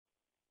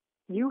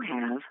You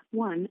have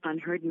one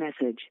unheard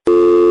message.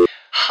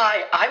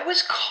 Hi, I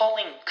was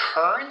calling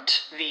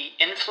Current, the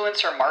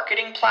influencer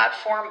marketing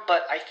platform,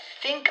 but I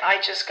think I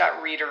just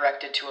got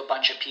redirected to a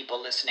bunch of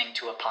people listening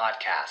to a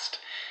podcast.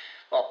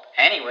 Well,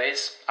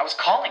 anyways, I was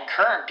calling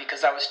Current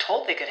because I was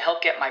told they could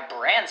help get my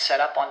brand set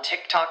up on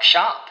TikTok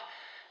Shop,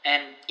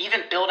 and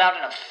even build out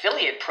an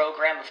affiliate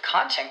program of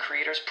content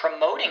creators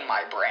promoting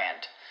my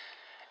brand,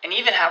 and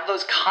even have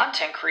those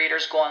content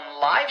creators go on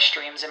live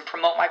streams and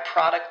promote my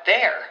product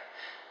there.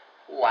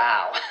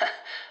 Wow,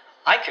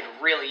 I could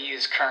really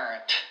use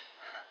Current.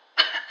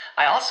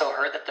 I also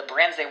heard that the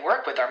brands they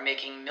work with are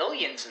making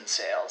millions in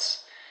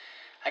sales.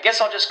 I guess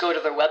I'll just go to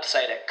their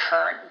website at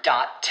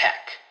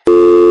current.tech.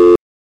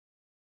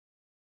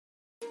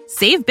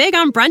 Save big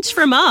on brunch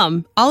for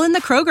mom, all in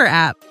the Kroger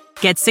app.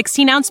 Get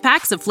 16-ounce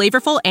packs of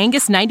flavorful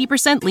Angus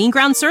 90% lean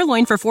ground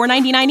sirloin for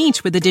 $4.99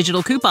 each with a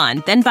digital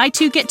coupon. Then buy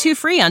 2, get 2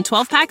 free on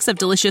 12 packs of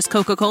delicious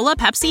Coca-Cola,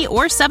 Pepsi,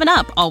 or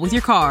 7-Up, all with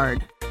your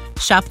card.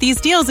 Shop these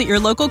deals at your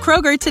local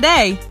Kroger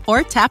today,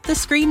 or tap the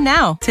screen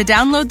now to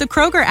download the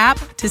Kroger app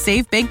to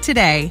save big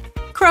today.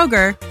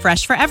 Kroger,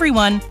 fresh for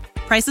everyone.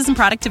 Prices and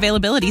product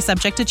availability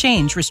subject to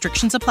change.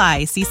 Restrictions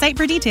apply. See site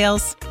for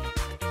details.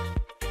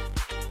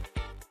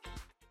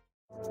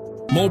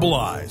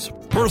 Mobilize,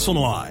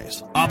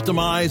 personalize,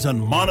 optimize,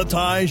 and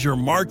monetize your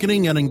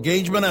marketing and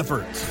engagement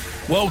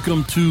efforts.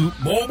 Welcome to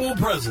Mobile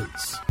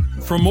Presence.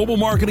 From mobile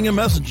marketing and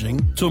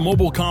messaging to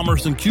mobile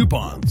commerce and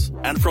coupons,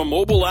 and from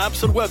mobile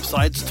apps and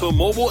websites to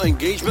mobile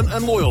engagement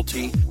and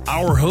loyalty,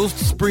 our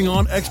hosts bring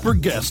on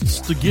expert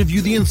guests to give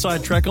you the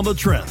inside track on the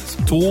trends,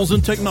 tools,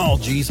 and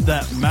technologies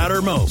that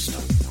matter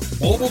most.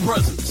 Mobile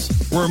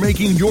Presence, where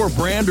making your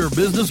brand or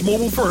business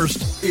mobile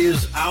first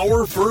is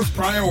our first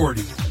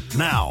priority.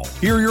 Now,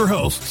 here are your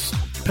hosts,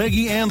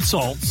 Peggy Ann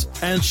Saltz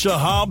and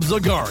Shahab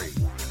Zagari.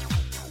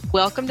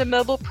 Welcome to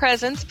Mobile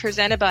Presence,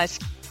 presented by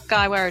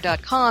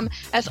Skywire.com,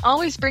 as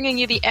always bringing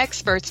you the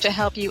experts to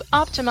help you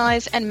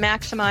optimize and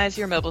maximize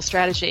your mobile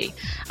strategy.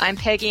 I'm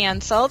Peggy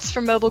Ann Saltz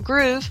from Mobile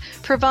Groove,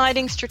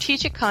 providing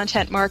strategic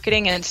content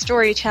marketing and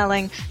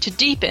storytelling to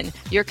deepen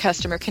your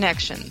customer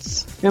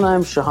connections. And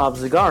I'm Shahab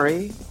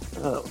Zagari,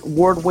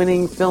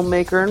 award-winning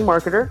filmmaker and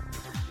marketer.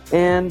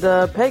 And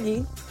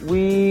Peggy,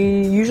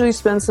 we usually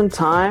spend some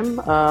time,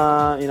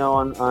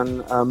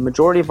 on a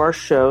majority of our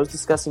shows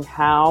discussing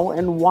how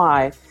and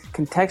why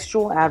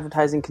contextual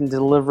advertising can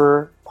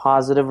deliver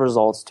positive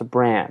results to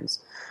brands.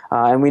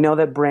 And we know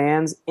that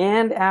brands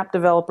and app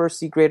developers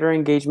see greater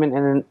engagement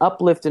and an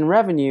uplift in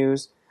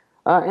revenues.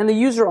 And the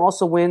user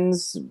also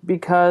wins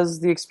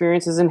because the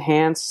experience is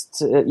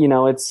enhanced.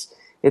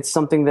 It's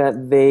something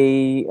that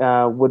they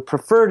would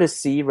prefer to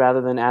see rather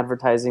than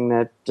advertising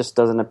that just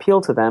doesn't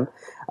appeal to them.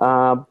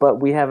 But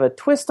we have a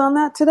twist on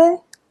that today.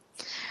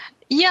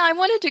 Yeah, I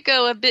wanted to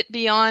go a bit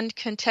beyond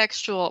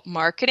contextual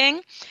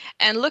marketing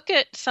and look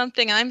at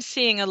something I'm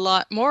seeing a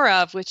lot more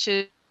of, which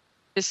is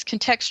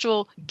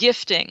contextual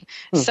gifting.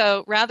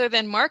 So rather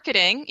than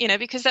marketing,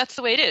 because that's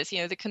the way it is,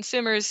 the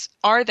consumers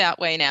are that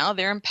way now.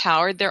 They're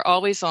empowered. They're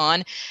always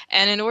on.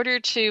 And in order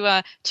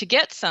to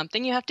get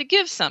something, you have to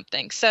give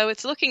something. So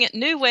it's looking at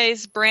new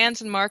ways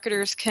brands and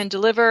marketers can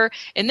deliver,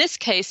 in this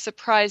case,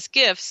 surprise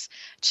gifts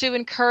to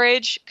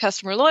encourage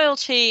customer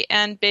loyalty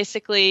and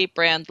basically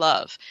brand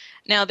love.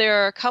 Now,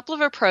 there are a couple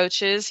of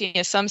approaches.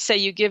 Some say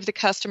you give the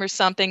customer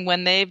something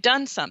when they've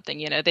done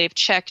something. They've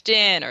checked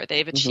in or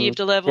they've achieved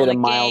a level in a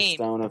game. Hit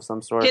a milestone of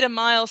some sort. Hit a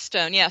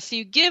milestone, yeah. So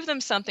you give them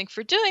something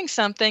for doing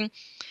something.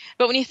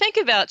 But when you think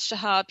about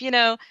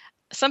Shahab,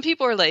 some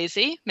people are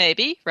lazy,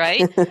 maybe,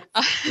 right?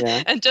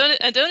 Yeah. and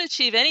don't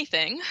achieve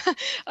anything.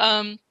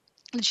 That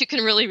you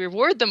can really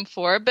reward them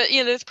for. But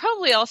there's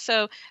probably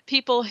also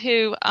people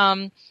who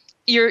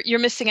you're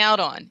missing out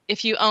on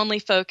if you only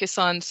focus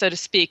on, so to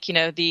speak,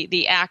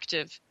 the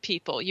active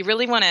people. You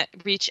really want to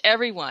reach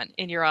everyone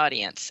in your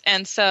audience.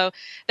 And so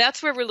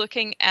that's where we're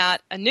looking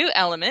at a new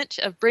element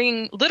of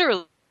bringing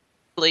literally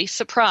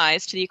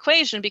surprise to the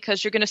equation,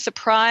 because you're going to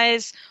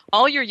surprise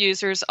all your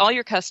users, all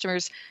your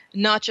customers,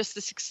 not just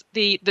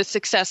the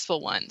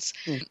successful ones.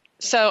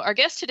 So our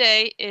guest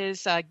today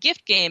is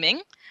Gift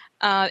Gaming.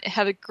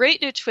 Have a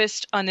great new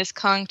twist on this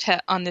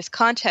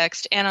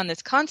context and on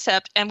this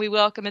concept, and we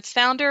welcome its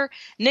founder,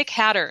 Nick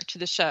Hatter, to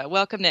the show.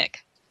 Welcome, Nick.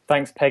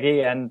 Thanks,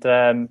 Peggy, and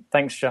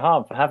thanks,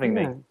 Shahab, for having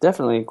me.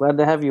 Definitely. Glad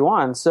to have you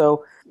on.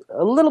 So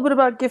a little bit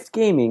about Gift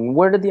Gaming.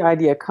 Where did the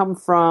idea come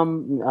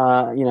from?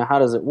 How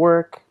does it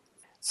work?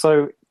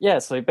 So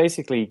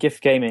basically,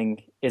 Gift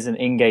Gaming is an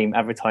in-game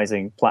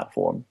advertising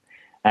platform,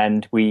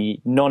 and we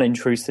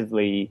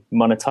non-intrusively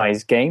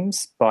monetize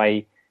games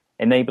by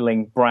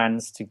enabling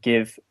brands to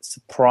give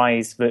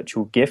surprise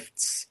virtual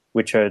gifts,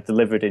 which are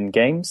delivered in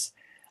games.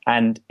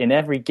 And in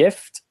every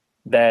gift,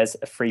 there's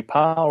a free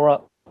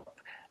power-up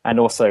and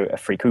also a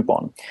free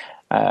coupon.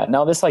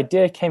 Now, this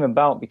idea came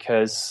about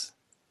because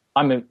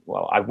I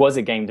was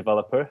a game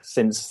developer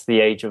since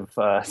the age of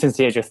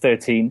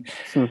 13.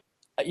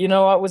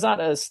 I was at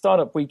a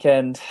startup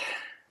weekend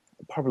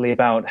probably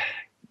about,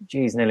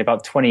 nearly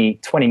about 20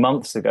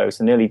 months ago,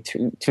 so nearly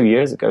two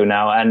years ago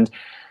now. And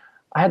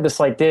I had this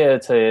idea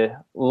to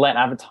let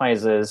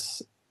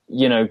advertisers,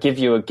 give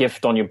you a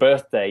gift on your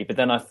birthday. But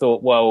then I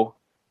thought, well,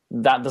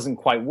 that doesn't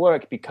quite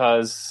work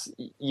because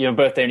your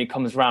birthday only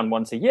comes around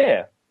once a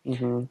year.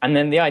 Mm-hmm. And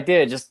then the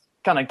idea just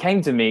kind of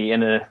came to me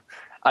in a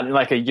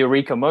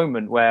eureka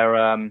moment where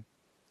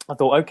I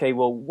thought, okay,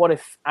 well, what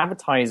if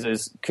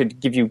advertisers could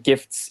give you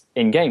gifts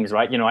in games,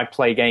 right? I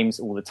play games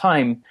all the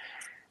time.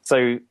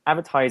 So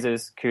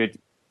advertisers could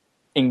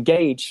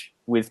engage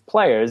with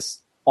players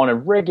on a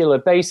regular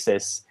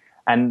basis,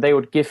 and they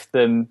would gift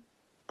them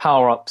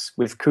power-ups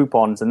with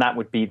coupons, and that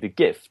would be the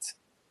gift.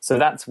 So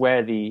that's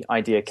where the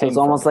idea came from. It's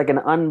almost like an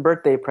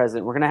unbirthday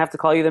present. We're going to have to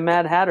call you the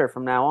Mad Hatter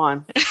from now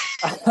on.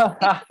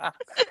 Yeah,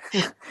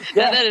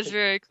 that is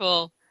very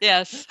cool.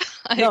 Yes,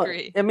 I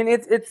agree. I mean,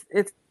 it's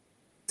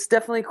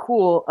definitely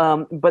cool.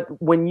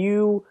 But when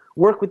you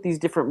work with these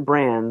different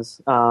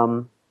brands,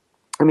 I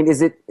mean,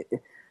 is it?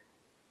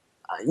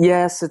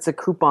 Yes, it's a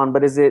coupon,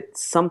 but is it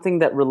something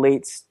that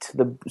relates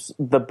to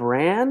the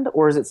brand,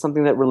 or is it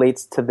something that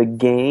relates to the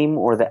game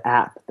or the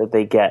app that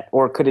they get,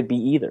 or could it be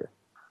either?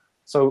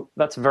 So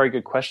that's a very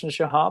good question,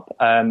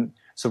 Shahab.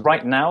 So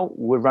right now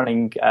we're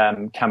running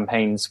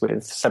campaigns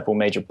with several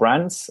major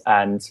brands,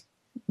 and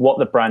what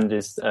the brand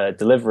is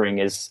delivering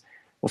is,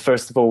 well,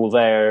 first of all,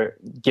 they're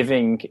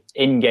giving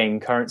in-game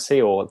currency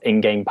or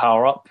in-game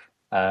power-up,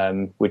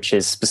 which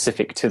is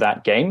specific to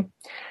that game.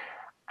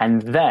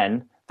 And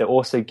then they're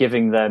also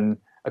giving them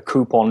a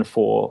coupon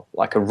for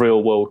like a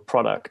real-world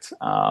product.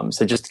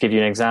 So just to give you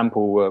an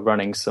example, we're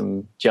running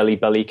some Jelly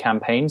Belly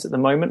campaigns at the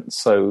moment.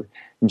 So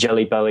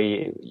Jelly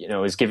Belly,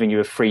 is giving you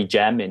a free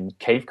gem in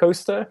Cave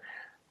Coaster,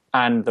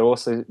 and they're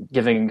also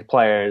giving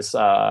players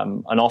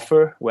an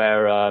offer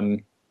where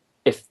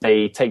if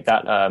they take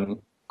that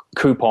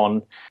coupon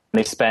and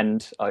they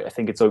spend, I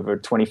think it's over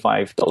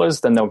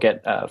 $25, then they'll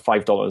get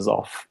 $5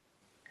 off.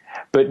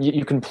 But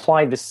you can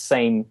apply the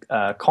same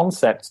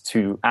concept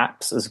to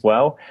apps as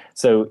well.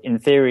 So in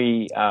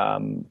theory,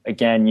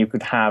 again, you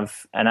could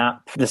have an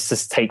app. Let's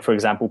just take, for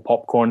example,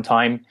 Popcorn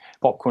Time.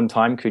 Popcorn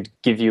Time could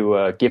give you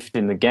a gift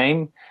in the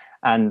game,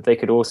 and they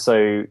could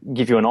also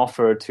give you an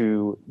offer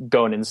to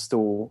go and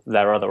install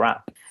their other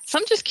app. So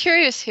I'm just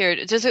curious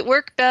here, does it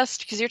work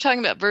best, because you're talking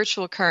about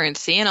virtual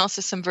currency and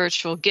also some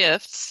virtual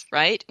gifts,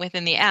 right,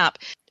 within the app.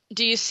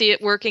 Do you see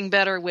it working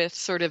better with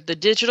sort of the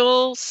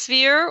digital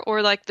sphere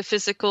or like the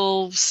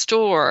physical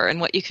store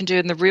and what you can do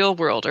in the real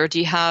world, or do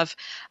you have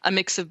a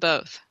mix of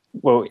both?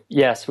 Well,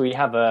 yes, we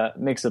have a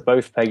mix of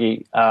both,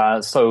 Peggy.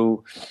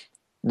 So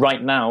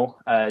right now,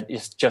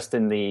 it's just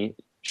in the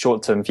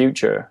short-term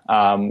future.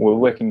 We're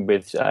working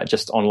with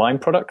just online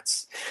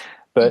products,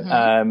 but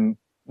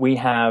we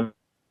have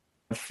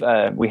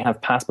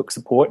Passbook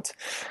support.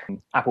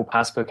 Apple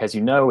Passbook, as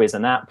you know, is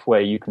an app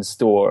where you can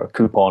store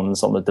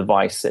coupons on the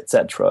device,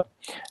 etc.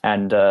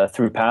 And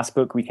through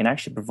Passbook, we can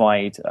actually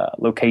provide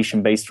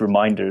location-based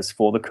reminders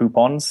for the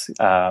coupons,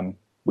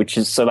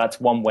 so that's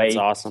one way. That's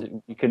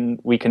awesome.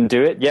 We can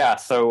do it. Yeah.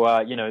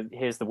 So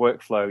here's the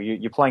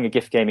workflow. You're playing a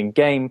gift gaming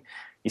game.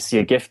 You see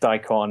a gift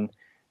icon.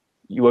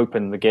 You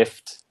open the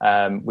gift,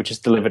 which is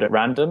delivered at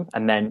random,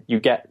 and then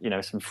you get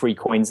some free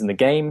coins in the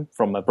game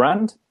from a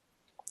brand.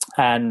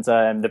 And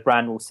the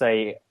brand will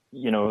say,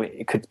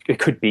 it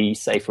could be,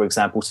 say, for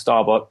example,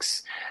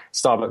 Starbucks.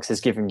 Starbucks is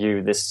giving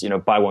you this,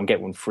 buy one,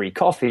 get one free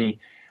coffee.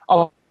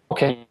 Oh,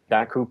 okay,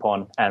 that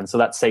coupon. And so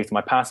that's saved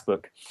my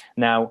Passbook.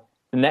 Now,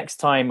 the next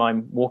time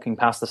I'm walking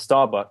past the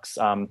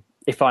Starbucks,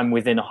 if I'm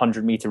within a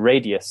 100-meter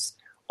radius,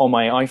 on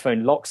my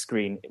iPhone lock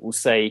screen, it will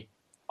say,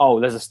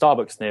 oh, there's a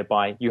Starbucks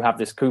nearby. You have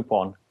this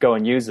coupon. Go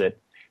and use it.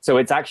 So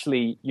it's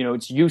actually,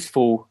 it's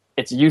useful.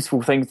 It's a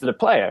useful thing to the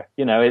player.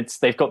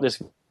 They've got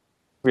this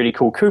really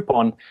cool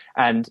coupon,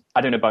 and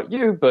I don't know about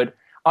you, but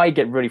I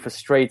get really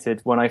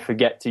frustrated when I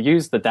forget to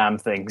use the damn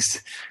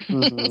things.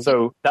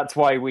 So that's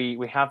why we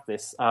have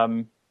this.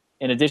 In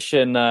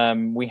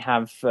addition, we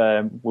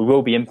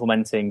will be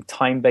implementing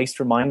time-based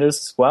reminders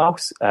as well.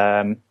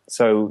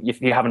 So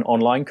if you have an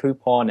online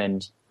coupon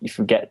and you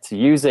forget to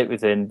use it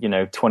within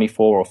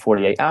 24 or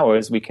 48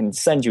 hours, we can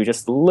send you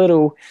just a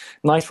little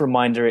nice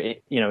reminder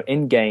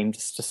in game,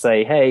 just to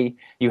say, hey,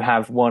 you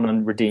have one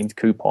unredeemed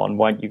coupon,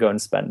 why don't you go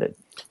and spend it?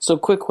 So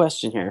quick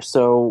question here.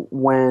 So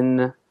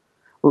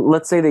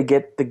let's say they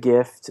get the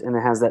gift and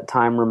it has that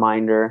time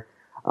reminder,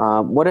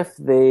 what if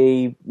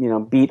they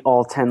beat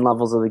all 10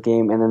 levels of the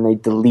game and then they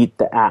delete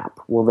the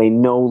app? Will they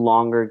no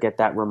longer get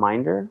that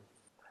reminder?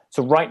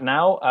 So right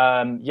now,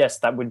 yes,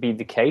 that would be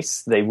the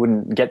case. They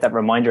wouldn't get that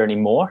reminder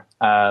anymore.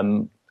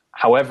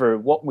 However,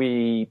 what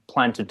we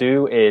plan to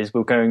do is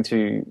we're going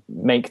to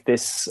make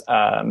this...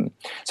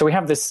 so we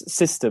have this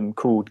system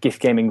called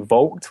Gift Gaming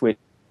Vault, which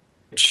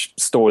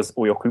stores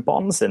all your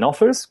coupons and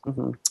offers.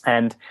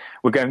 And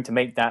we're going to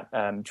make that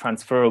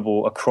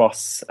transferable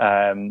across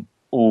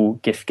all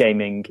Gift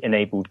Gaming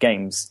enabled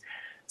games.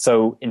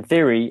 So in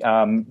theory,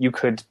 you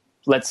could...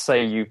 Let's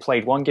say you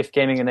played one Gift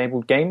Gaming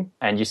enabled game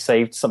and you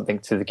saved something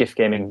to the Gift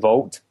Gaming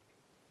Vault.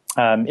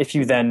 If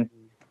you then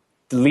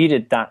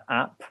deleted that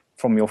app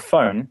from your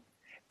phone,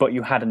 but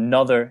you had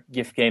another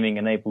Gift Gaming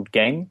enabled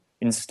game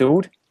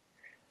installed,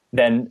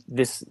 then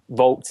this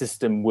vault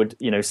system would,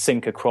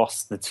 sync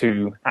across the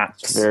two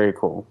apps. Very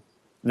cool.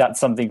 That's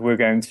something we're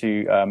going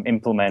to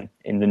implement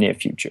in the near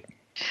future.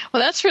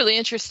 Well, that's really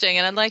interesting,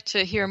 and I'd like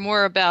to hear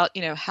more about,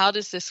 how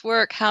does this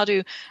work? How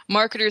do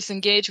marketers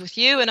engage with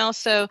you? And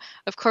also,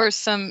 of course,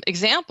 some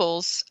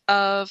examples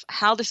of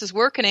how this is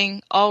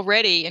working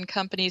already in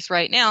companies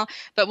right now.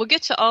 But we'll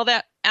get to all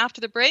that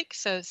after the break,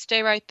 so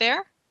stay right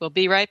there. We'll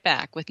be right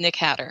back with Nick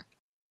Hatter.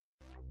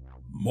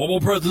 Mobile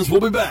Presence will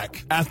be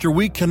back after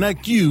we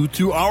connect you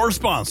to our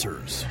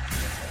sponsors.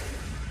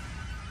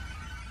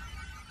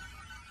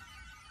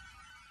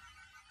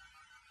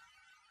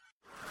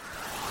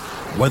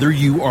 Whether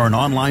you are an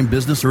online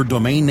business or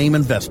domain name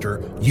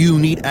investor, you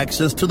need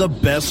access to the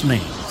best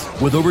names.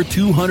 With over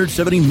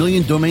 270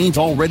 million domains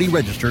already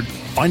registered,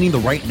 finding the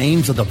right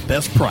names at the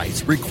best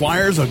price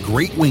requires a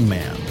great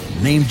wingman.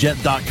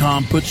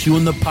 Namejet.com puts you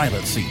in the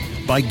pilot seat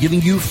by giving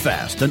you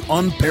fast and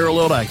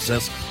unparalleled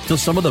access to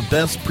some of the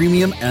best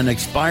premium and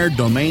expired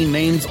domain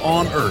names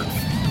on earth.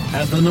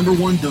 As the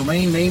 #1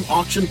 domain name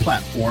auction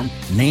platform,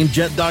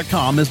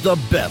 Namejet.com is the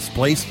best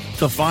place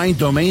to find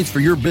domains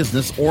for your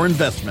business or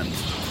investment.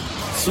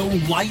 So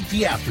light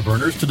the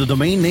afterburners to the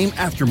domain name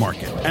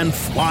aftermarket and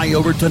fly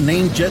over to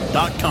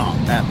Namejet.com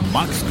at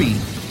Mach speed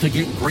to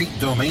get great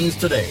domains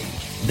today.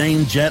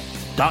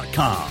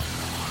 Namejet.com.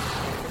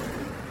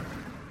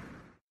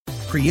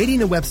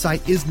 Creating a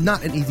website is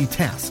not an easy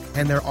task,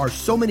 and there are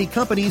so many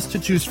companies to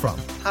choose from.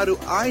 How do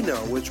I know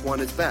which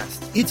one is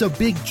best? It's a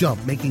big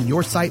jump making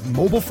your site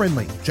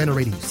mobile-friendly,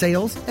 generating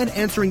sales, and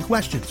answering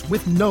questions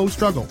with no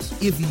struggles.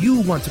 If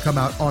you want to come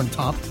out on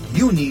top,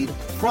 you need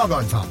Frog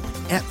on Top.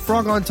 At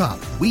Frog on Top,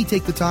 we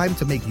take the time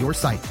to make your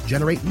site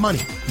generate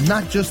money,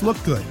 not just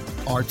look good.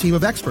 Our team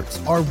of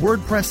experts are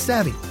WordPress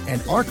savvy, and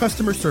our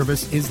customer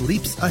service is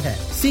leaps ahead.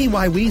 See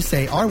why we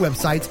say our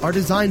websites are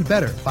designed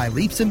better by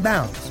leaps and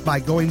bounds by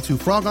going to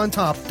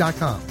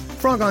frogontop.com.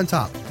 Frog on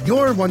Top,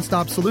 your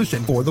one-stop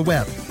solution for the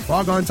web.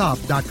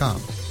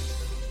 frogontop.com.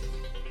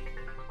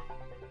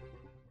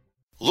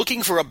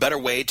 Looking for a better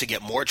way to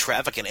get more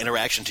traffic and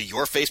interaction to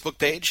your Facebook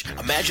page?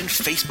 Imagine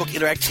Facebook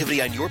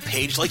interactivity on your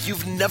page like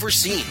you've never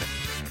seen.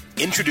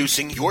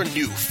 Introducing your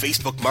new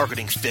Facebook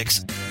marketing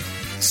fix,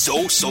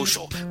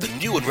 ZoSocial, the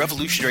new and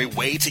revolutionary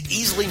way to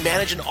easily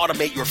manage and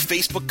automate your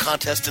Facebook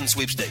contests and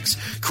sweepstakes.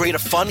 Create a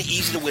fun,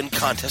 easy-to-win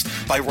contest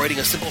by writing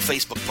a simple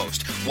Facebook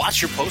post. Watch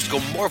your post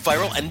go more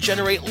viral and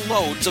generate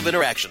loads of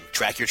interaction.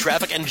 Track your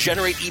traffic and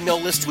generate email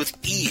lists with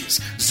ease.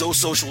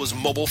 ZoSocial is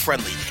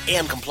mobile-friendly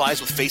and complies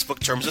with Facebook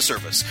Terms of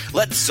Service.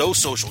 Let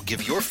ZoSocial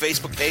give your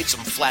Facebook page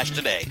some flash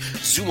today.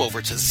 Zoom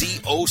over to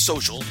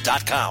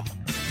ZoSocial.com.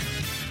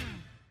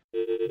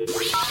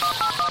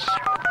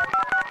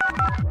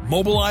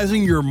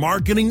 Mobilizing your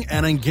marketing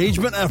and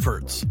engagement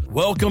efforts.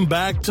 Welcome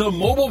back to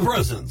Mobile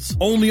Presence,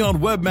 only on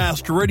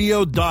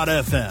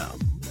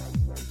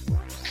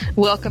webmasterradio.fm.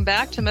 Welcome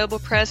back to Mobile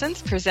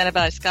Presence, presented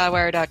by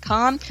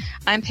Skywire.com.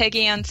 I'm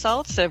Peggy Ann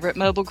Saltz over at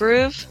Mobile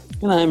Groove.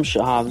 And I'm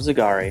Shahab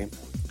Zagari.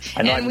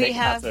 And we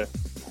have...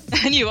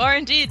 And you are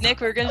indeed,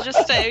 Nick. We're going to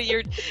just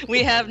say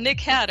we have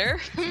Nick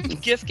Hatter,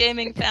 Gift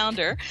Gaming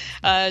founder.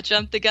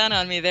 Jumped the gun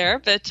on me there.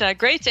 But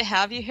great to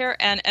have you here,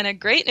 and a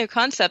great new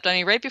concept. I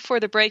mean, right before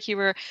the break, you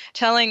were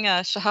telling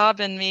Shahab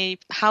and me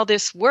how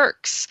this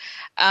works.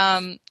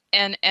 I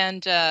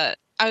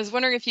was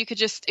wondering if you could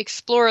just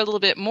explore a little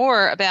bit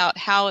more about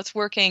how it's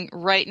working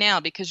right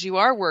now, because you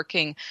are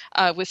working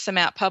with some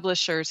app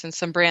publishers and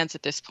some brands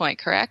at this point,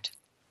 correct?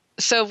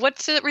 So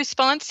what's the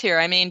response here?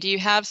 I mean, do you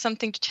have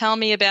something to tell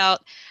me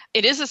about?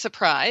 It is a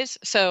surprise.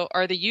 So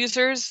are the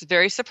users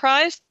very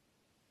surprised?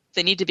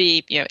 They need to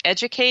be,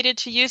 educated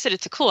to use it.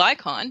 It's a cool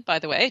icon, by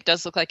the way. It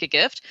does look like a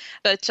gift.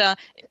 But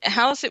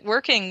how is it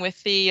working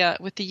with the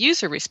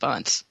user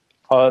response?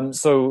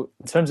 So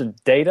in terms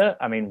of data,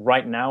 I mean,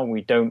 right now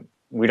we don't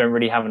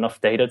really have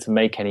enough data to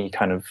make any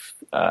kind of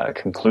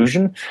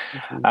conclusion.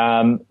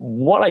 Mm-hmm.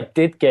 What I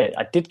did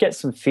get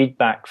some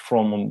feedback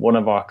from one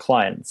of our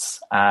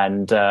clients,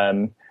 and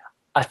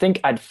I think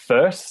at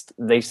first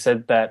they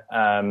said that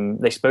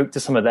they spoke to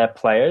some of their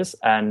players,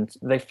 and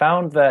they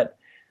found that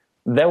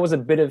there was a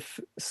bit of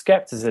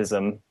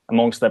skepticism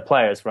amongst their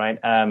players, right?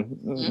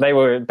 They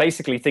were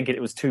basically thinking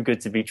it was too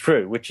good to be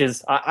true, which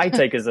is I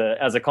take as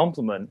a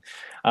compliment,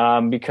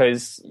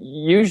 because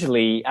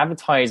usually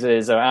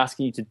advertisers are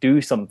asking you to do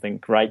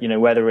something, right?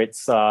 Whether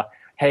it's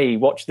hey,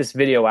 watch this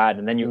video ad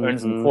and then you earn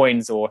some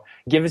coins, or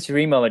give us your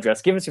email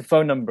address, give us your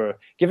phone number,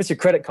 give us your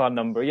credit card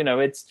number.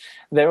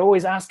 They're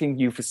always asking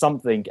you for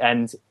something,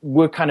 and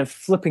we're kind of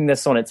flipping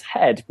this on its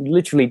head,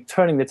 literally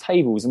turning the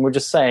tables, and we're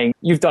just saying,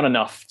 you've done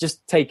enough,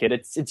 just take it.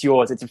 It's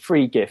yours. It's a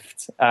free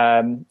gift.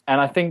 And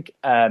I think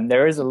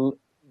there was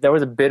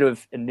a bit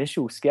of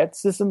initial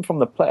skepticism from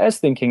the players,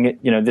 thinking,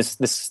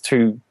 this is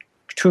too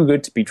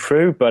good to be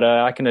true. But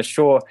I can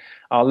assure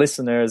our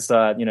listeners,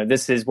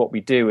 this is what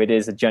we do. It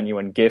is a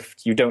genuine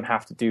gift. You don't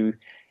have to do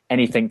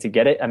anything to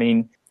get it. I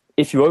mean,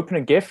 if you open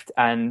a gift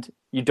and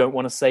you don't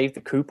want to save the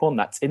coupon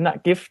that's in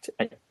that gift,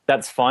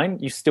 that's fine.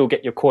 You still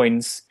get your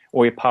coins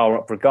or your power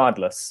up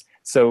regardless.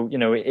 So,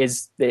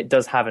 it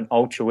does have an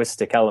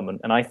altruistic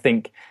element. And I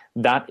think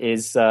that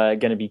is going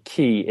to be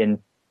key in,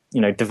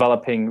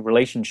 developing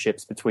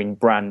relationships between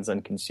brands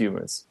and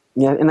consumers.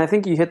 Yeah, and I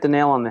think you hit the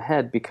nail on the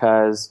head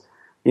because,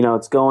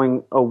 it's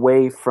going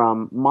away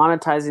from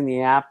monetizing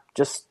the app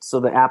just so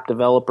the app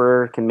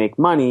developer can make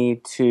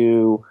money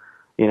to,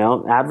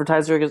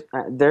 advertisers,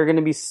 they're going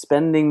to be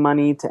spending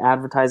money to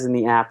advertise in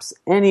the apps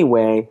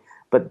anyway.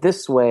 But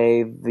this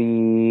way,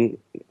 the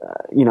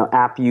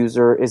app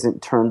user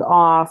isn't turned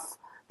off.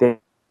 They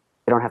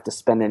don't have to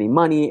spend any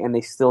money, and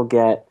they still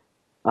get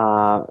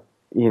that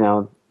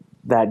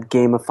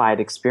gamified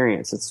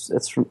experience.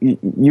 It's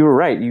you were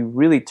right. You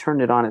really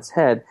turned it on its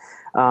head.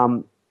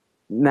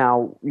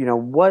 Now,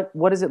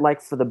 what is it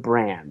like for the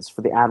brands,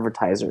 for the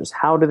advertisers?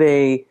 How do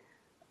they,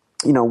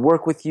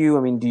 work with you? I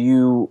mean, do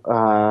you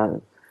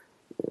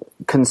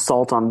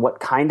consult on what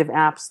kind of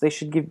apps they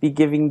should be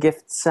giving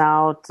gifts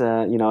out?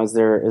 Is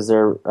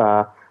there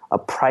a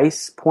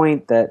price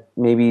point that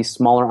maybe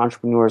smaller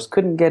entrepreneurs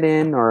couldn't get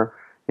in, or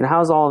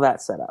how's all of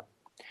that set up?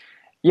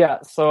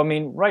 Yeah, so I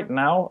mean, right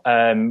now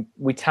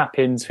we tap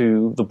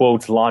into the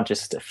world's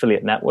largest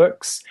affiliate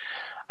networks,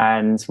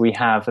 and we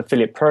have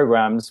affiliate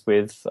programs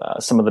with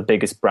some of the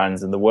biggest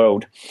brands in the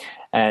world.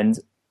 And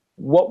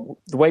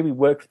the way we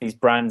work with these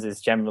brands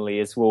is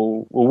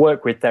we'll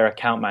work with their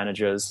account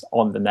managers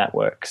on the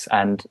networks,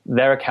 and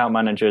their account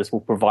managers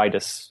will provide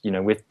us,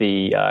 with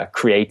the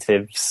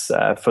creatives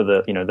for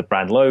the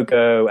brand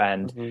logo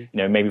and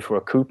maybe for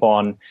a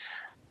coupon.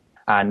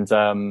 And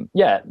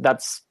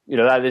that's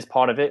that is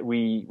part of it.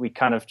 We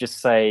kind of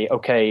just say,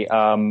 okay,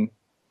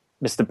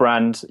 Mr.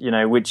 Brand,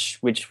 which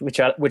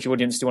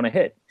audience do you want to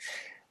hit?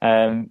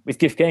 With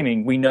Gift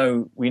Gaming, we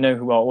know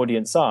who our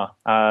audience are.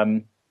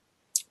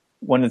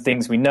 One of the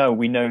things we know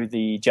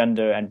the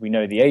gender and we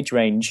know the age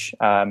range.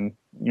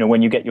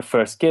 When you get your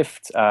first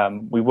gift,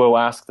 we will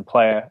ask the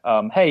player,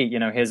 hey,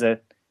 here's a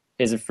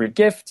free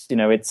gift.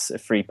 It's a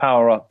free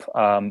power up.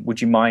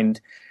 Would you mind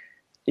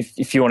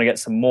if you want to get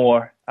some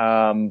more?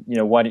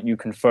 Why don't you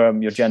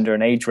confirm your gender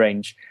and age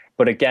range?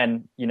 But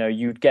again,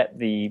 you get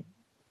the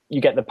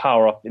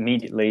power up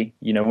immediately.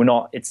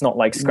 It's not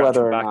like scratching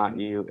whether or back. not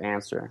you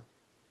answer.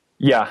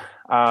 Yeah.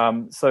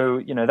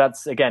 So,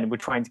 that's, again, we're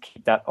trying to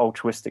keep that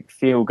altruistic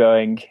feel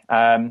going.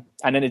 And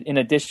in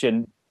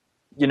addition,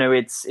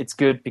 it's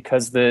good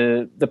because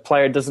the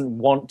player doesn't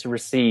want to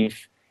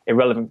receive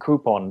irrelevant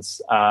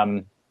coupons.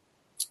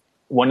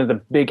 One of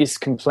the biggest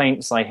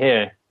complaints I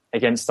hear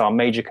against our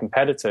major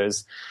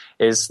competitors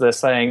is they're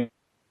saying,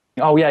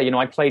 oh yeah,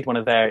 I played one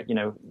of their,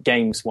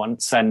 games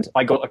once and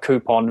I got a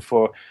coupon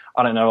for,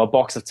 I don't know, a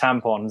box of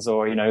tampons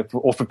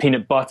or for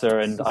peanut butter,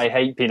 and I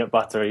hate peanut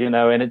butter,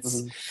 and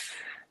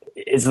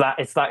it's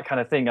that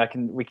kind of thing.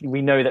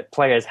 We know that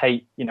players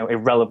hate,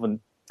 irrelevant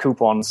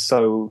coupons.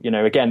 So,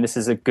 again, this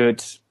is a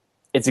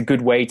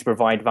good way to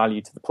provide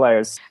value to the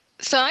players.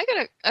 So I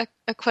got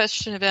a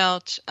question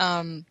about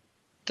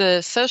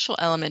the social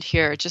element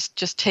here,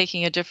 just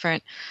taking a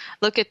different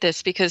look at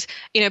this, because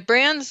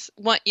brands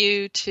want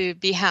you to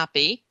be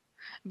happy,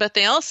 but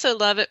they also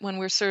love it when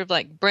we're sort of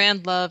like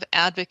brand love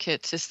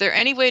advocates. Is there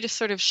any way to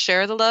sort of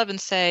share the love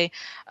and say,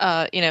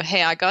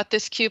 hey, I got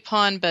this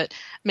coupon, but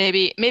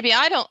maybe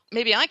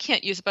I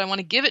can't use it, but I want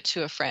to give it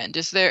to a friend.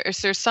 Is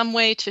there some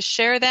way to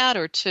share that,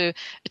 or to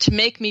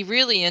make me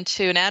really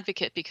into an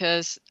advocate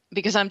because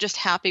I'm just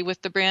happy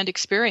with the brand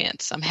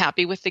experience. I'm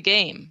happy with the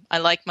game. I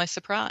like my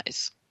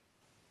surprise.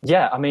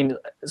 Yeah, I mean,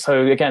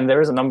 so again, there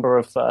is a number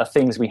of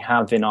things we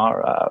have in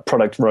our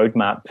product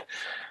roadmap,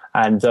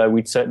 and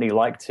we'd certainly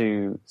like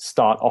to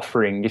start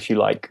offering, if you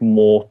like,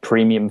 more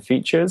premium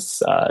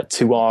features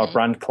to our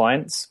brand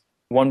clients.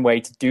 One way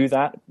to do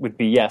that would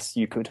be, yes,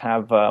 you could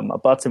have a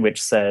button which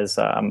says,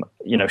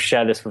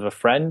 share this with a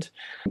friend,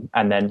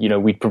 and then,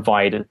 we'd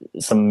provide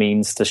some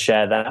means to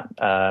share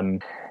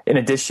that. In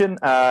addition,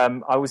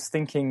 I was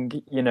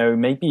thinking,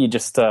 maybe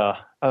just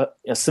a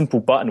simple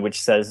button which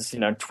says,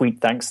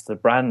 tweet thanks to the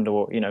brand,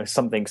 or,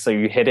 something. So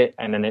you hit it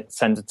and then it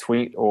sends a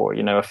tweet or,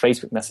 a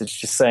Facebook message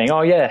just saying,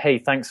 oh yeah, hey,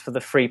 thanks for the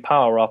free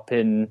power up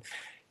in,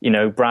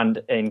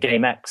 brand in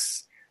Game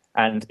X.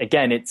 And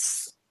again,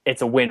 it's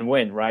a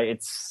win-win, right?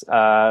 It's,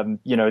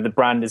 the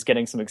brand is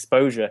getting some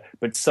exposure,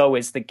 but so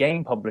is the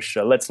game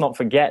publisher. Let's not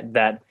forget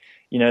that,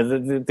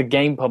 the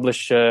game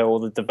publisher or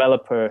the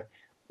developer,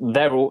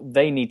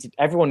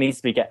 everyone needs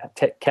to be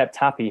kept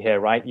happy here,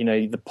 right?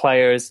 The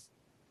players,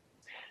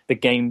 the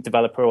game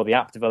developer or the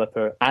app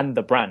developer, and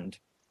the brand.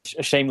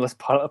 A shameless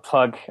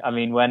plug. I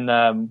mean, when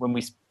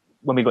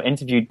we got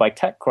interviewed by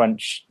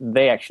TechCrunch,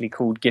 they actually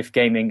called Gift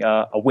Gaming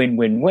a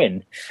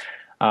win-win-win,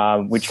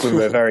 which we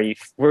were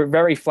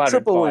very flattered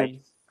triple by. Win.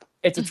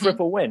 It's a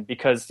triple win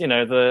because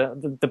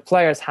the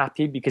player's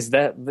happy because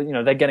they're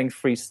getting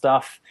free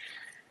stuff.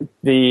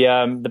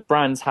 The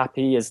brand's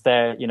happy as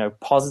they're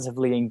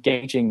positively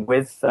engaging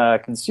with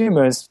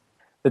consumers.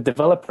 The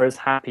developer is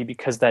happy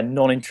because they're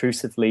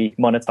non-intrusively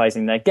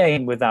monetizing their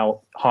game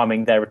without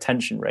harming their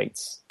retention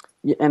rates.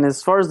 Yeah, and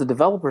as far as the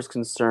developer is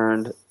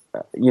concerned,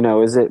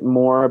 is it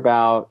more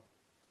about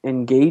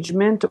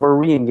engagement or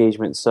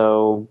re-engagement?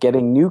 So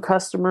getting new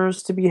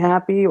customers to be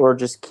happy, or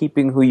just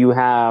keeping who you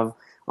have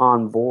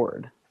on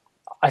board?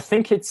 I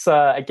think it's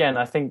again.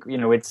 I think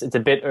it's a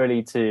bit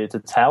early to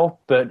tell,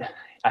 but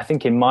I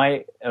think in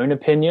my own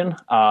opinion,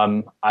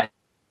 I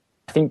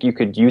think you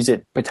could use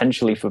it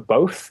potentially for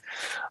both,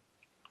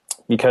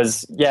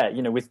 because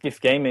with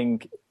gift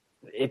gaming,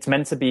 it's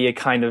meant to be a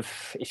kind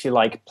of, if you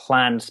like,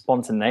 planned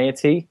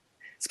spontaneity.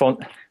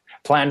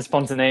 Okay.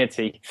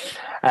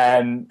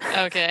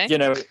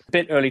 A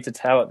bit early to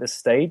tell at this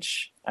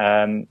stage,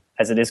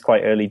 as it is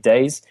quite early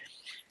days.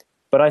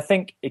 But I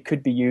think it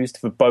could be used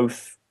for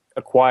both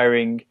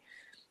acquiring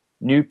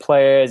new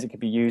players. It could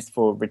be used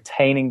for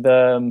retaining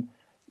them,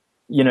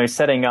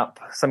 setting up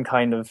some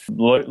kind of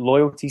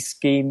loyalty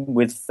scheme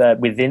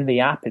within the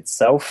app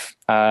itself.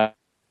 I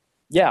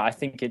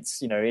think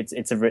it's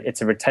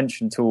a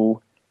retention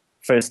tool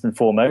first and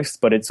foremost,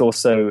 but it's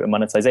also a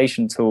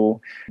monetization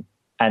tool.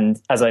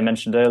 And as I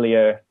mentioned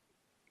earlier,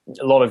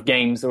 a lot of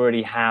games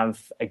already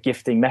have a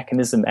gifting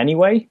mechanism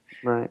anyway.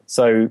 Right.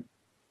 So,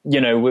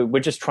 we're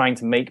just trying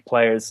to make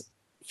players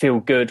feel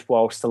good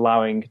whilst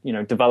allowing,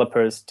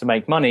 developers to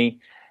make money.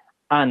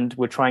 And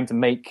we're trying to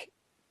make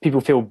people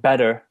feel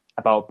better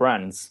about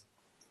brands.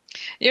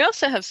 You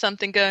also have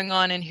something going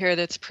on in here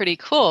that's pretty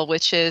cool,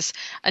 which is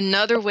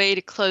another way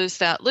to close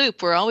that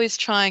loop. We're always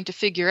trying to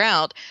figure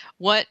out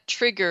what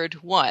triggered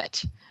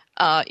what.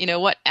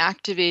 What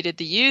activated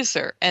the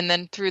user, and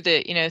then through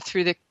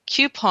the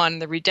coupon,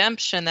 the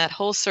redemption, that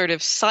whole sort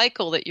of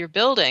cycle that you're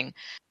building.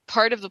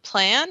 Part of the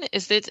plan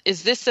is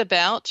this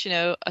about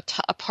a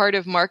part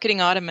of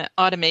marketing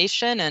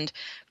automation and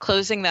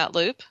closing that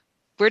loop?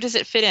 Where does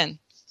it fit in?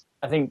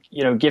 I think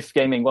gift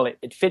gaming. Well,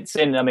 it fits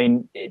in. I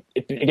mean,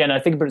 again, I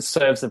think it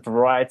serves a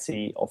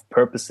variety of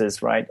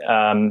purposes, right?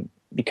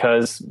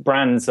 Because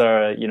brands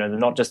are they're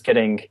not just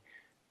getting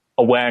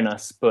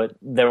awareness, but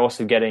they're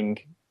also getting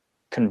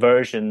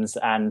conversions,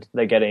 and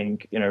they're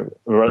getting a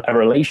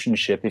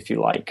relationship, if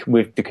you like,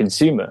 with the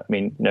consumer. I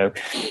mean,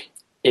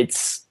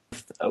 it's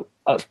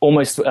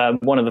almost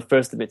one of the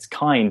first of its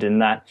kind, in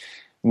that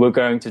we're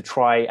going to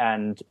try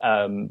and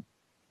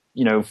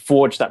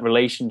forge that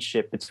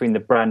relationship between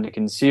the brand and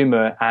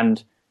consumer,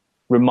 and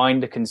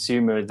remind the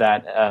consumer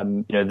that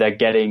they're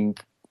getting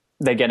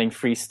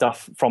free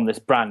stuff from this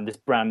brand. This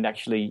brand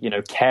actually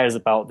cares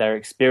about their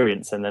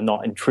experience, and they're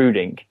not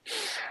intruding.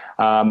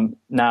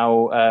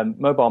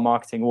 Mobile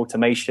marketing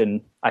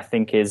automation, I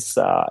think, is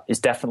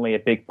definitely a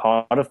big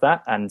part of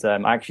that. And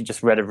I actually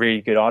just read a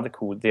really good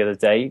article the other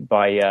day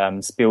by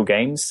Spiel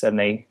Games, and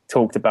they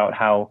talked about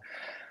how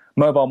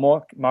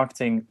mobile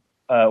marketing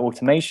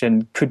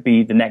automation could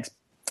be the next.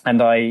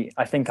 And I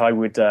think I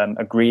would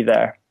agree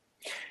there.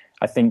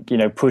 I think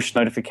push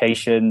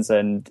notifications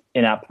and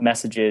in-app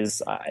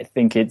messages. I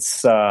think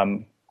that's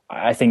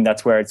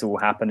where it's all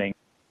happening.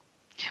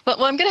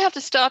 Well, I'm going to have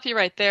to stop you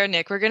right there,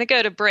 Nick. We're going to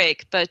go to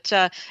break, but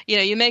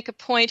you make a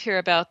point here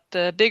about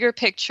the bigger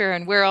picture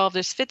and where all of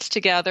this fits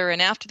together.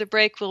 And after the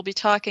break, we'll be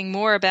talking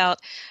more about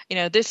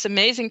this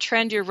amazing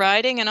trend you're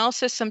riding, and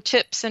also some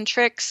tips and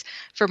tricks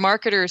for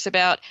marketers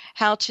about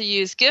how to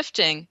use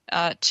gifting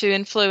to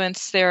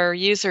influence their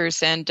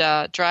users and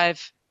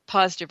drive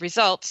positive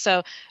results.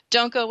 So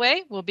don't go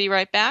away. We'll be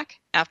right back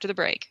after the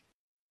break.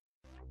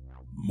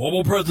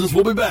 Mobile Presence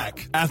will be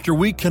back after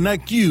we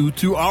connect you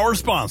to our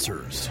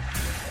sponsors.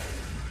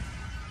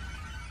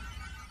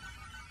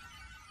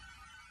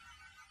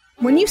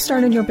 When you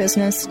started your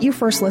business, you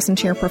first listened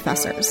to your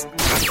professors.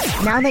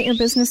 Now that your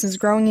business is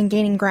growing and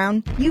gaining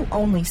ground, you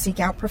only seek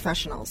out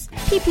professionals.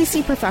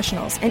 PPC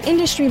Professionals, an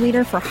industry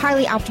leader for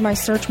highly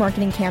optimized search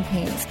marketing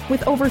campaigns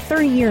with over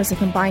 30 years of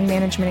combined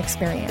management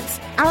experience.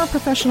 Our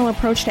professional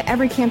approach to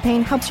every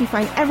campaign helps you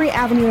find every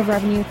avenue of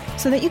revenue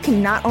so that you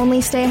can not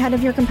only stay ahead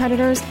of your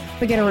competitors,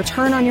 but get a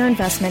return on your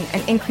investment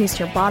and increase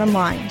your bottom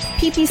line.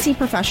 PPC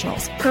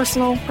Professionals,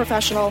 personal,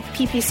 professional,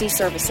 PPC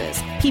services.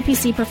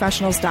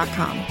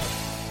 ppcprofessionals.com.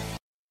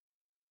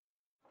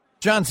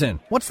 Johnson,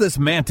 what's this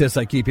Mantis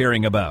I keep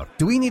hearing about?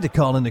 Do we need to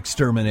call an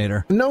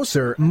exterminator? No,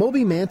 sir.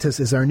 Moby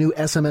Mantis is our new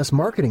SMS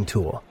marketing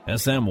tool.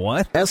 SM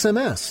what?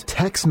 SMS,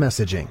 text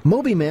messaging.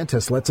 Moby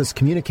Mantis lets us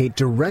communicate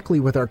directly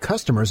with our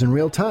customers in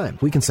real time.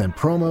 We can send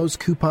promos,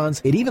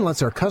 coupons. It even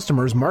lets our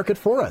customers market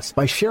for us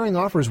by sharing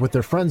offers with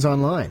their friends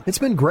online. It's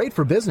been great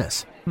for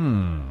business.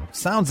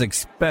 Sounds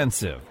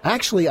expensive.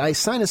 Actually, I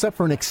signed us up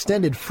for an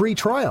extended free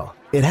trial.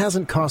 It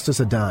hasn't cost us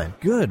a dime.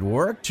 Good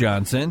work,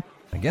 Johnson.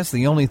 I guess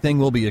the only thing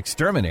we'll be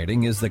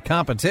exterminating is the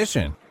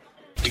competition.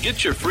 To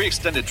get your free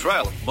extended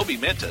trial of Moby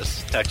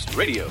Mantis, text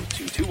radio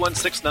to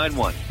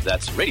 21691.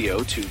 That's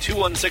radio to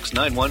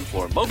 21691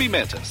 for Moby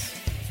Mantis.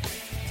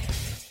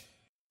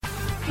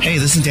 Hey,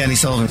 this is Danny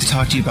Sullivan to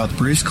talk to you about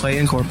Bruce Clay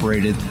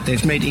Incorporated.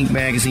 They've made Inc.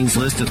 Magazine's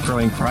list of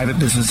growing private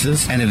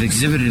businesses and have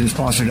exhibited and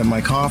sponsored at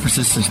my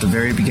conferences since the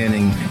very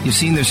beginning. You've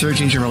seen their search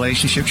engine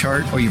relationship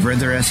chart, or you've read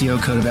their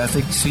SEO code of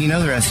ethics, so you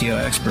know they're SEO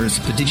experts.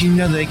 But did you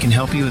know they can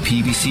help you with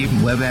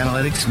PPC, web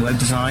analytics, web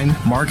design,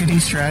 marketing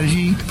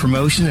strategy,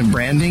 promotion, and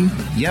branding?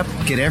 Yep,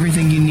 get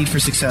everything you need for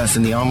success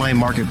in the online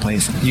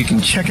marketplace. You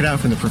can check it out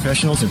from the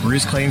professionals at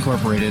Bruce Clay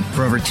Incorporated.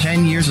 For over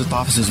 10 years with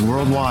offices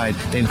worldwide,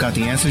 they've got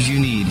the answers you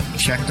need.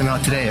 Check them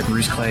out today at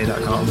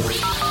bruceclay.com.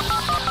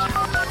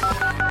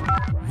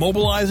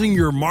 Mobilizing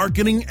your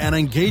marketing and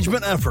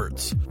engagement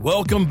efforts.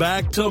 Welcome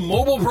back to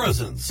Mobile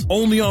Presence,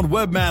 only on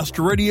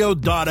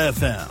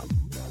webmasterradio.fm.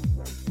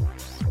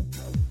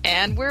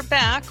 And we're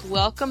back.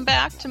 Welcome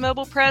back to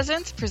Mobile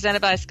Presence,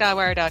 presented by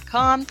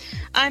Skywire.com.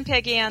 I'm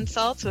Peggy Ann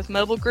Saltz with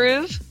Mobile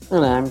Groove.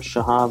 And I'm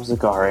Shahab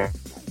Zagari.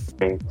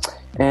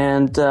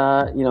 And,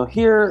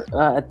 here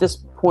at this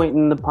point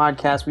in the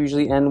podcast, we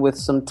usually end with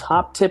some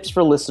top tips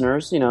for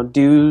listeners,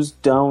 do's,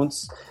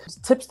 don'ts,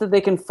 tips that they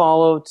can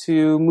follow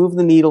to move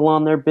the needle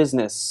on their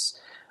business.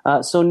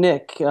 So,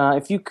 Nick,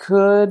 if you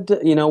could,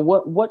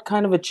 what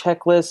kind of a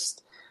checklist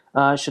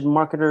should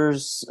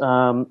marketers,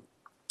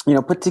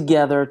 put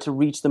together to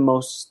reach the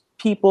most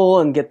people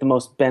and get the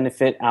most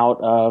benefit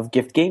out of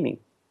gift gaming?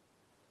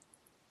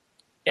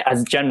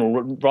 As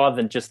general, rather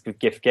than just with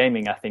gift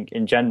gaming, I think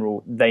in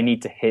general, they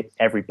need to hit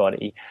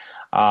everybody.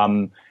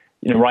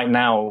 Right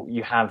now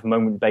you have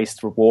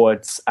moment-based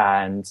rewards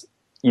and,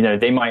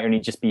 they might only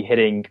just be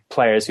hitting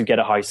players who get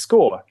a high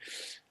score.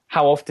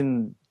 How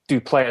often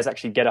do players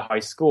actually get a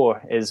high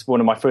score is one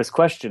of my first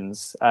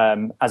questions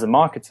as a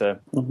marketer.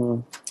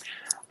 Mm-hmm.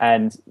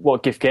 And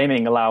what gift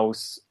gaming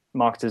allows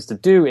marketers to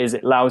do is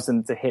it allows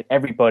them to hit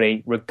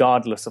everybody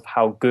regardless of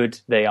how good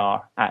they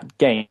are at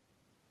games.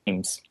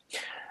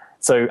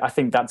 So I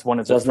think that's one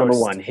of the first. Number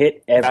one,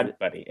 hit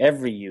everybody,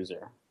 every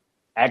user.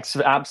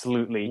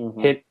 Absolutely.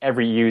 Mm-hmm. Hit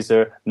every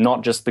user,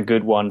 not just the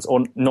good ones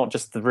or not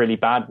just the really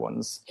bad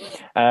ones.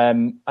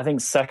 I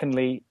think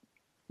secondly,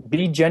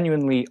 be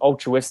genuinely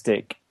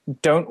altruistic.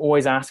 Don't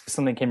always ask for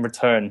something in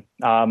return.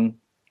 And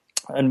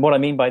what I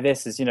mean by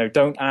this is,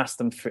 don't ask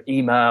them for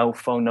email,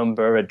 phone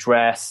number,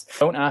 address.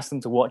 Don't ask them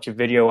to watch a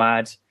video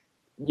ad.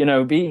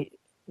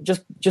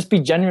 Just be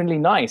genuinely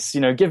nice.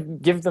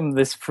 Give them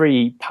this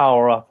free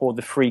power up or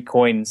the free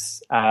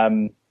coins,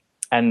 and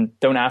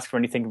don't ask for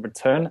anything in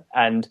return.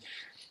 And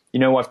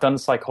I've done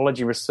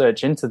psychology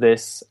research into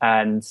this,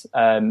 and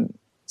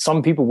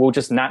some people will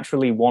just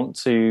naturally want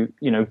to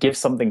give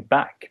something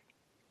back,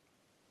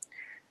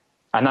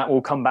 and that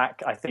will come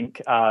back. I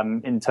think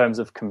in terms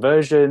of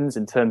conversions,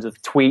 in terms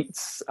of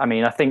tweets. I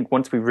mean, I think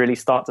once we really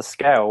start to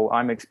scale,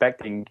 I'm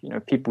expecting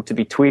people to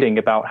be tweeting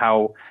about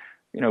how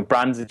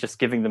brands are just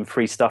giving them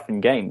free stuff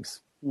in games.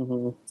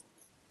 Mm-hmm.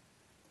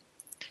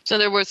 So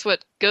in other words,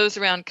 what goes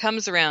around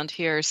comes around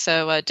here.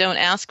 So don't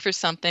ask for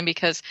something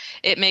because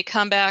it may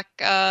come back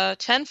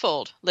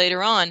tenfold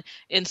later on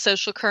in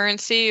social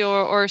currency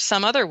or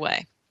some other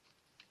way.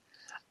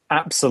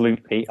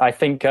 Absolutely. I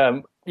think,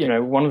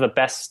 one of the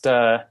best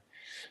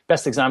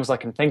examples I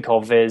can think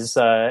of is,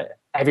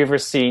 have you ever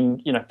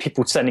seen,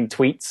 people sending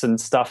tweets and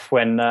stuff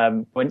when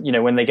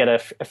they get a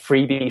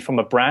freebie from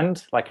a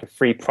brand, like a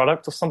free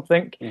product or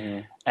something,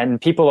 mm-hmm. and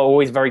people are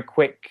always very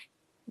quick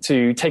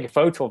to take a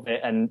photo of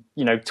it and,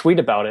 tweet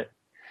about it.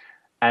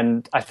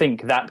 And I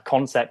think that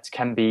concept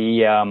can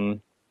be,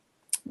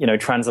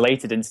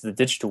 translated into the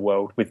digital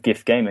world with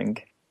gift gaming.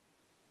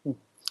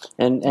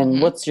 And mm-hmm.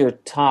 what's your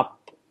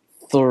top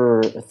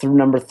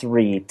number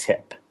 3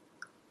 tip?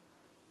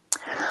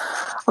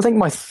 I think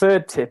my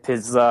third tip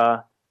is,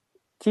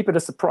 keep it a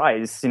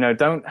surprise.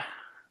 Don't,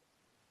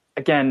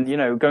 again,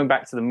 going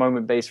back to the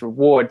moment-based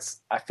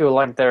rewards, I feel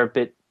like they're a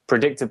bit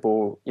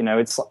predictable.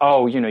 It's,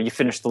 you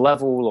finished the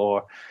level,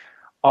 or,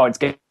 it's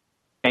game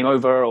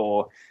over,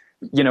 or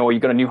you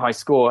got a new high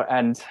score.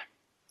 And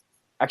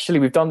actually,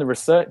 we've done the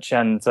research,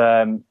 and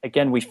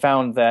again, we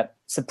found that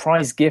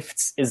surprise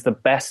gifts is the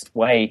best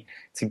way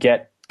to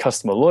get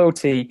customer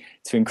loyalty,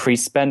 to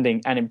increase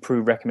spending, and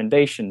improve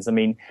recommendations. I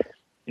mean,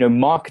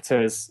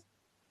 marketers,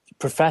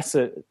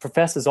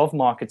 professors of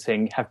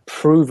marketing have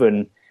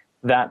proven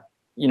that,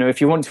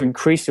 if you want to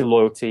increase your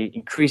loyalty,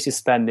 increase your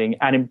spending,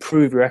 and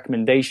improve your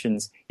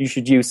recommendations, you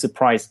should use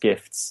surprise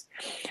gifts.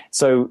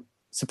 So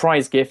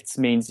surprise gifts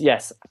means,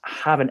 yes,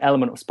 have an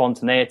element of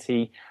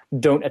spontaneity.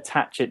 Don't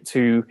attach it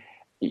to,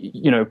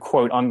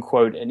 quote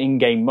unquote, an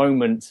in-game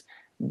moment.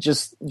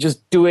 Just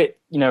do it,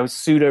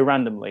 pseudo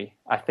randomly.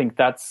 I think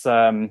that's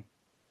the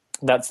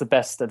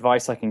best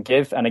advice I can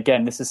give. And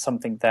again, this is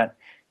something that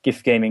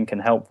gift gaming can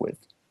help with.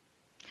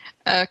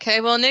 Okay,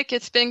 well, Nick,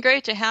 it's been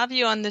great to have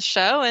you on the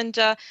show. And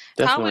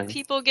how would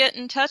people get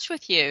in touch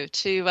with you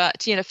to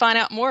find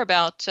out more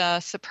about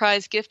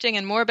surprise gifting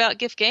and more about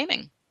gift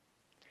gaming?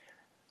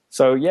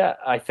 So, yeah,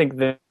 I think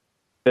the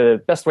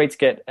best way to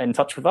get in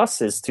touch with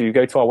us is to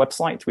go to our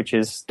website, which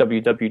is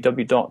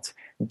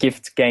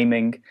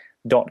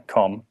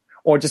www.giftgaming.com,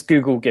 or just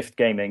Google gift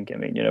gaming. I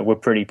mean, we're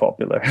pretty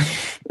popular.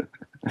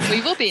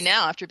 We will be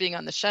now after being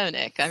on the show,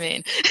 Nick. I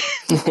mean.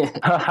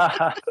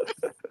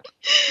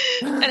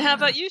 And how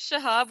about you,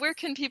 Shahab? Where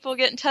can people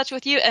get in touch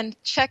with you and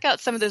check out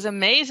some of those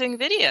amazing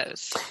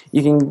videos?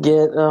 You can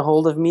get a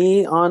hold of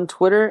me on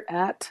Twitter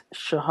at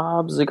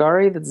Shahab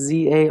Zaghari. That's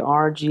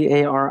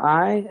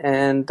Zargari,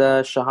 and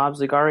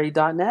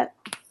shahabzaghari.net.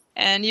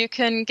 And you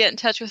can get in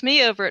touch with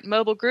me over at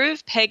Mobile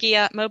Groove, Peggy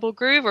at Mobile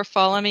Groove, or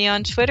follow me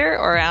on Twitter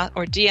or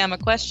DM a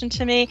question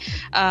to me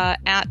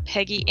at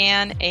Peggy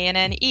Ann,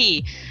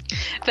 ANNE.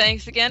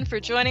 Thanks again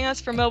for joining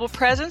us for Mobile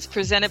Presence,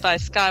 presented by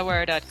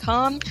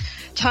Skywire.com.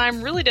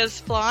 Time really does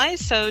fly,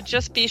 so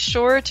just be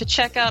sure to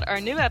check out our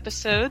new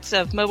episodes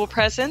of Mobile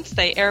Presence.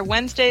 They air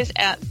Wednesdays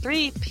at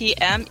 3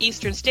 p.m.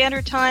 Eastern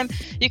Standard Time.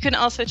 You can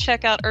also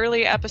check out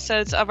earlier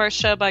episodes of our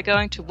show by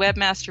going to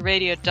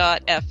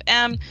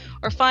webmasterradio.fm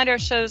or find our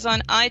shows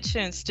on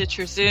iTunes,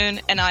 Stitcher,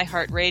 Zune, and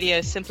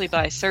iHeartRadio simply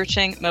by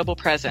searching Mobile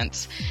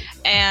Presence.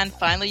 And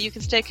finally, you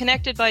can stay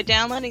connected by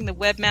downloading the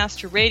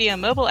Webmaster Radio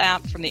mobile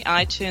app from the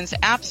iTunes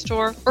App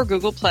Store or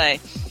Google Play.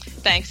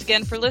 Thanks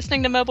again for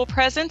listening to Mobile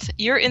Presence,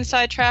 your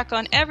inside track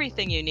on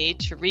everything you need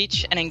to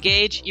reach and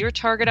engage your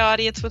target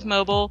audience with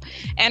mobile.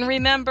 And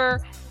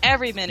remember,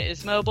 every minute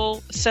is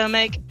mobile, so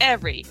make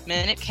every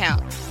minute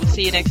count. We'll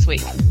see you next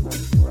week.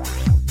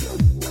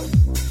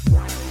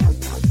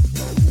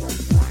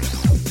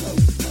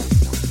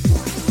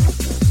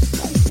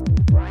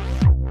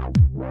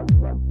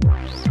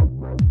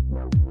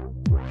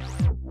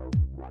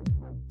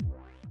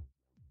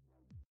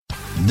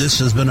 This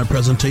has been a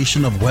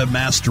presentation of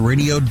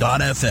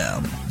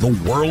WebmasterRadio.fm,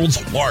 the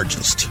world's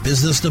largest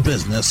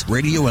business-to-business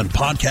radio and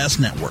podcast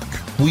network.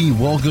 We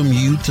welcome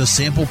you to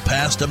sample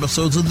past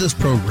episodes of this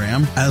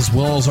program, as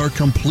well as our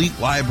complete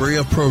library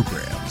of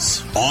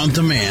programs, on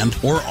demand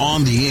or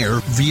on the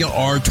air via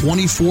our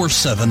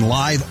 24/7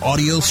 live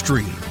audio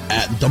stream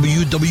at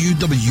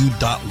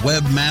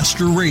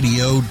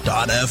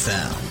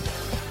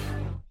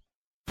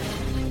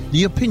www.webmasterradio.fm.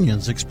 The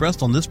opinions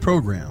expressed on this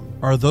program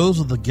are those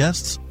of the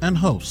guests and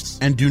hosts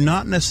and do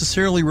not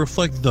necessarily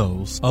reflect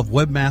those of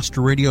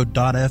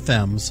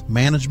WebmasterRadio.fm's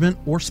management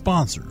or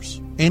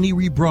sponsors. Any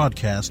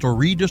rebroadcast or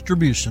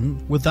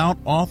redistribution without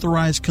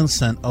authorized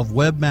consent of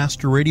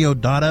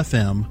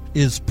WebmasterRadio.fm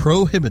is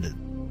prohibited.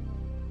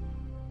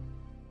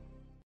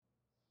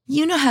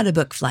 You know how to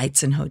book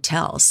flights and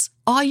hotels.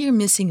 All you're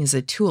missing is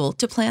a tool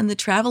to plan the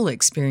travel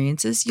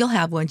experiences you'll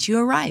have once you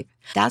arrive.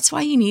 That's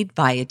why you need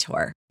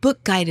Viator.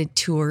 Book guided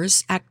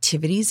tours,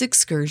 activities,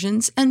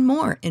 excursions, and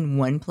more in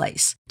one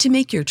place to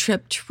make your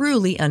trip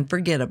truly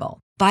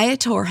unforgettable.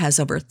 Viator has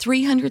over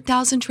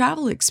 300,000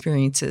 travel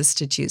experiences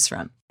to choose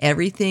from.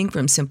 Everything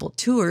from simple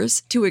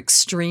tours to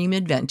extreme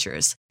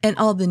adventures and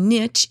all the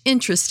niche,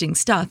 interesting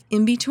stuff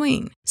in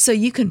between. So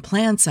you can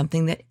plan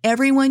something that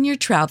everyone you're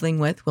traveling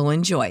with will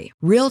enjoy.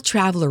 Real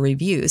traveler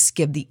reviews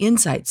give the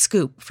inside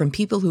scoop from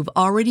people who've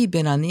already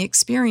been on the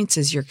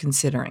experiences you're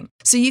considering.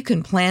 So you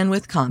can plan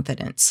with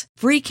confidence.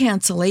 Free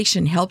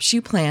cancellation helps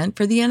you plan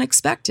for the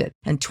unexpected.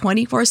 And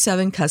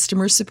 24/7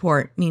 customer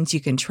support means you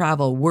can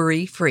travel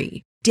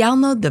worry-free.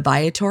 Download the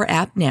Viator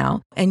app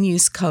now and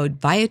use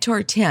code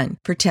Viator10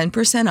 for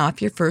 10%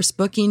 off your first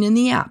booking in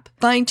the app.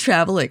 Find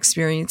travel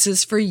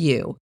experiences for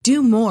you.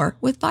 Do more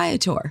with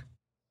Viator.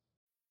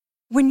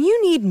 When you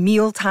need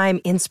mealtime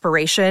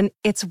inspiration,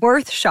 it's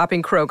worth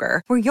shopping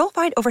Kroger, where you'll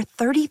find over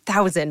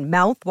 30,000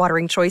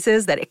 mouth-watering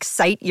choices that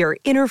excite your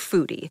inner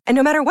foodie. And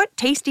no matter what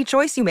tasty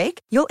choice you make,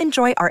 you'll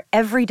enjoy our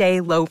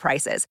everyday low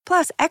prices,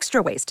 plus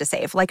extra ways to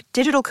save, like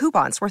digital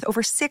coupons worth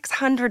over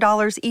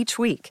 $600 each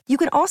week. You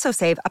can also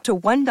save up to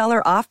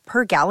 $1 off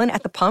per gallon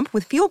at the pump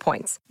with fuel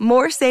points.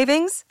 More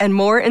savings and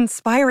more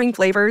inspiring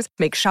flavors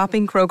make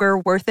shopping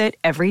Kroger worth it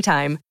every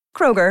time.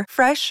 Kroger,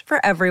 fresh for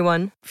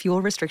everyone.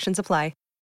 Fuel restrictions apply.